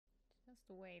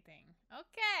Just waiting.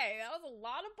 Okay, that was a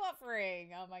lot of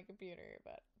buffering on my computer,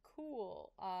 but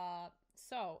cool.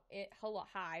 So hello,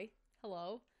 hi,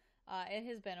 hello. It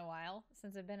has been a while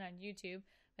since I've been on YouTube.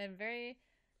 Been very,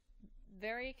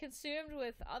 very consumed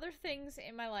with other things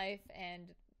in my life, and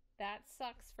that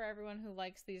sucks for everyone who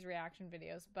likes these reaction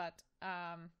videos. But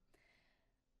I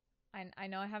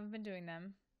know I haven't been doing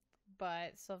them,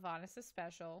 but Sylvanas is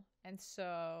special, and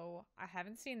so I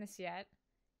haven't seen this yet,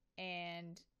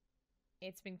 and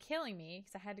it's been killing me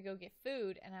because I had to go get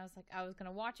food, and I was like, I was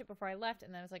gonna watch it before I left,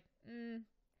 and then I was like,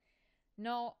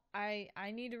 no, I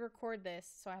need to record this,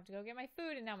 so I have to go get my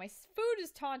food, and now my food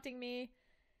is taunting me.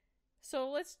 So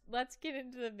let's get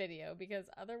into the video, because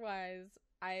otherwise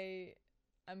I'm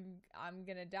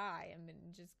gonna die.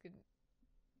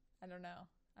 I don't know.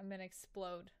 I'm gonna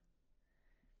explode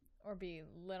or be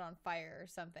lit on fire or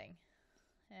something,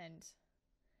 and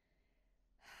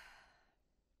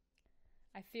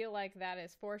I feel like that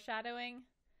is foreshadowing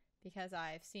because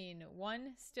I've seen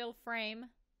one still frame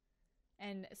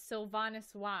and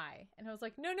Sylvanas Y, and I was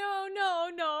like, no,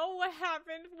 what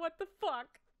happened? What the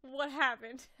fuck? What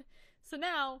happened? So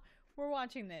now we're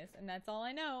watching this, and that's all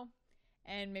I know,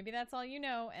 and maybe that's all you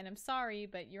know, and I'm sorry,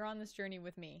 but you're on this journey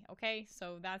with me, okay?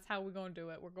 So that's how we're gonna do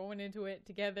it. We're going into it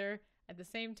together at the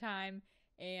same time,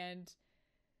 and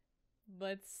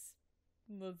let's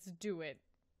do it.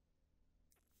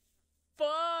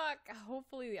 Fuck!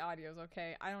 Hopefully the audio's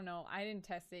okay. I don't know. I didn't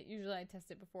test it. Usually I test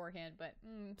it beforehand, but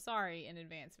sorry in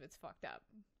advance if it's fucked up.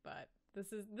 But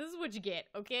this is what you get,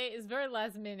 okay? It's very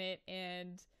last minute,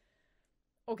 and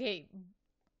okay,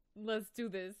 let's do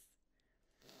this.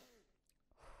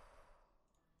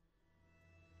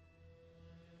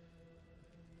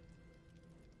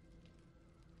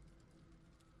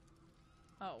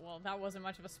 Oh, well, that wasn't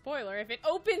much of a spoiler if it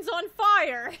opens on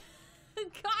fire!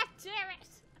 God damn it!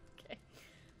 Okay.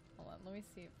 Hold on, let me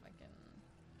see if I can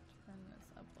turn this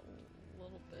up a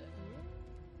little bit.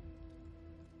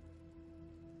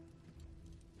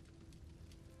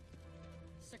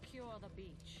 Secure the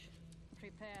beach.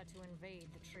 Prepare to invade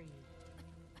the tree.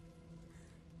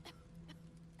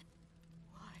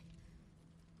 Why?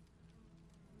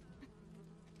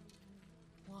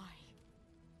 Why?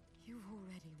 You've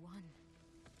already won.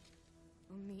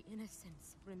 Only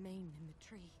innocents remain in the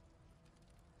tree.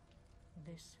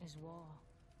 This is war.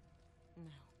 No.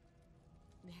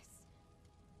 This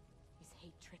is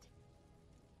hatred.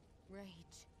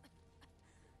 Rage.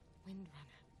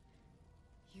 Windrunner.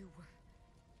 You were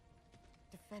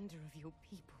defender of your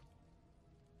people.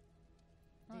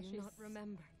 Oh, Do you not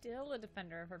remember? Still a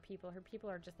defender of her people. Her people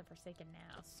are just the Forsaken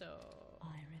now, so...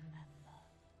 I remember.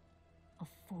 A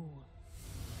fool.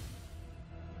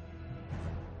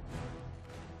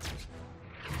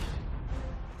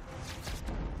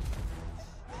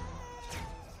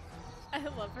 I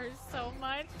love her so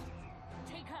much.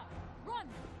 Take her! Run!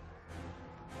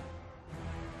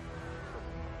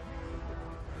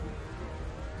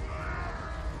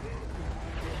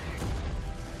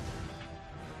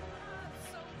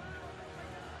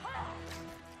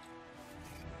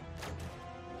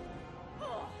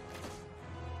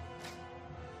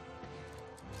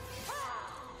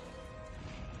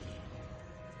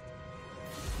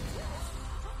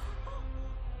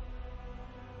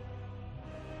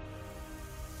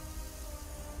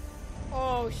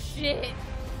 Oh shit!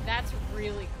 That's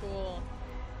really cool.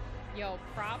 Yo,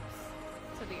 props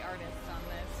to the artists on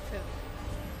this, because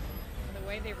the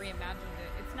way they reimagined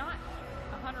it, it's not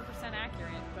 100%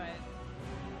 accurate, but...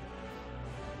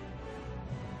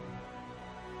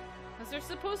 because there's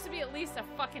supposed to be at least a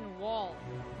fucking wall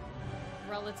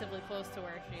relatively close to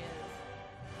where she is.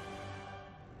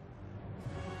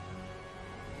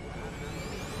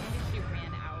 Maybe she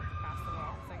ran out past the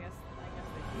wall, so I guess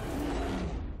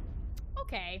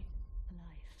okay.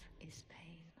 Life is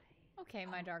pain. Okay,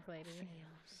 my dark lady.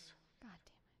 Fails. God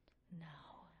damn it.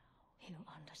 Now you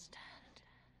understand.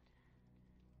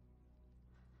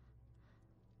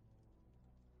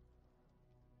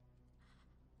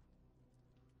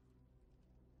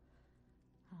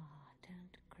 Ah,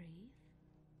 don't grieve.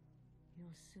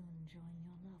 You'll soon join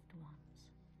your loved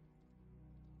ones.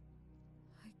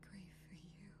 I grieve for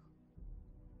you.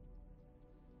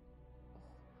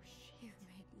 Oh shit. You've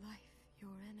made life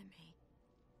your enemy.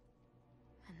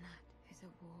 And that is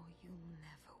a war you'll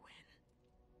never win.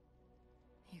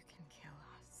 You can kill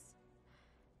us,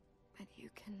 but you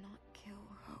cannot kill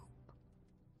hope.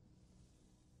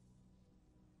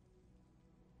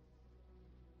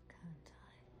 Can't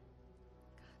I?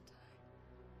 Can't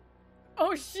I?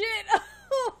 Oh shit!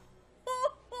 Oh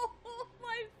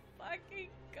my fucking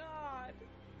god!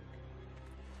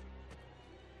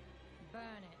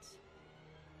 Burn it.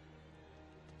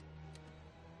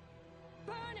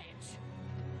 burn it!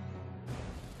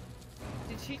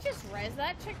 Did she just res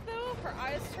that chick though? Her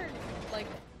eyes turned like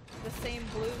the same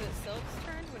blue that Sylph's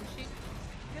turned when she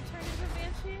got turned into a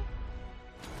banshee?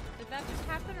 Did that just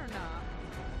happen or not?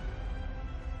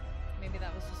 Maybe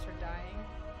that was just her dying.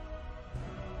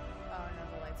 Oh no,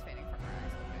 the light's fading from her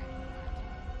eyes. Okay,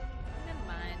 never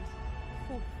mind.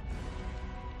 Never mind.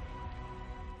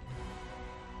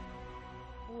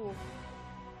 Ooh.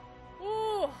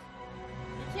 Ooh!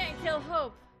 You can't kill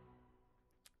hope.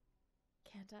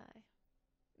 Can't I?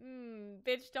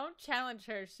 Bitch, don't challenge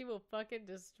her. She will fucking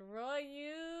destroy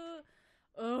you.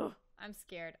 Ugh. I'm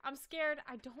scared. I'm scared.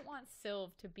 I don't want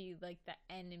Sylv to be like the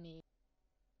enemy.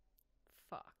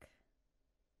 Fuck.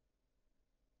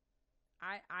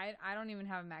 I don't even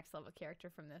have a max level character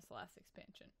from this last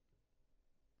expansion.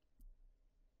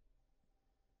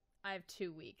 I have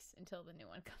 2 weeks until the new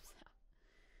one comes out.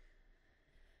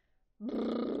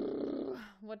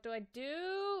 What do I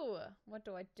do? What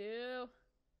do I do?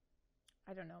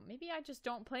 I don't know. Maybe I just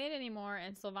don't play it anymore,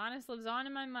 and Sylvanas lives on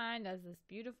in my mind as this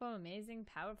beautiful, amazing,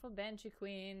 powerful Banshee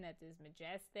Queen that is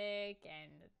majestic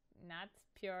and not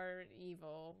pure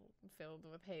evil, filled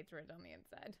with hatred on the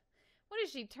inside. What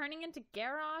is she, turning into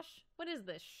Garrosh? What is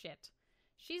this shit?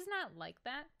 She's not like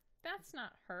that. That's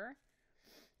not her.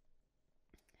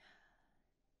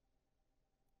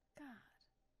 God.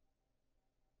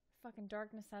 Fucking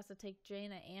darkness has to take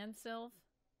Jaina and Sylv.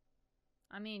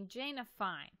 I mean, Jaina,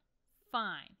 fine.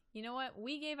 Fine. You know what?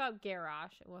 We gave out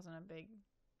Garrosh. It wasn't a big,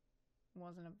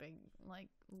 like,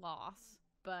 loss.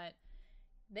 But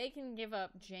they can give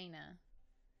up Jaina.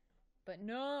 But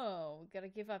no, we gotta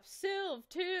give up Sylv,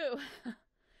 too!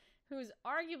 Who's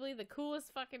arguably the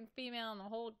coolest fucking female in the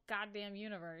whole goddamn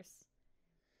universe.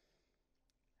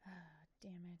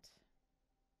 Damn it.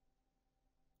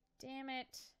 Damn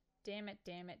it. Damn it,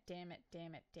 damn it, damn it,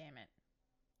 damn it, damn it.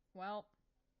 Well,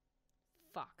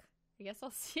 fuck. I guess I'll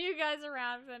see you guys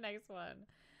around for the next one.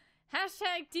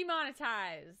 Hashtag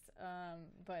demonetized.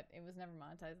 But it was never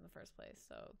monetized in the first place,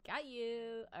 so got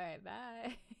you. Alright,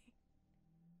 bye.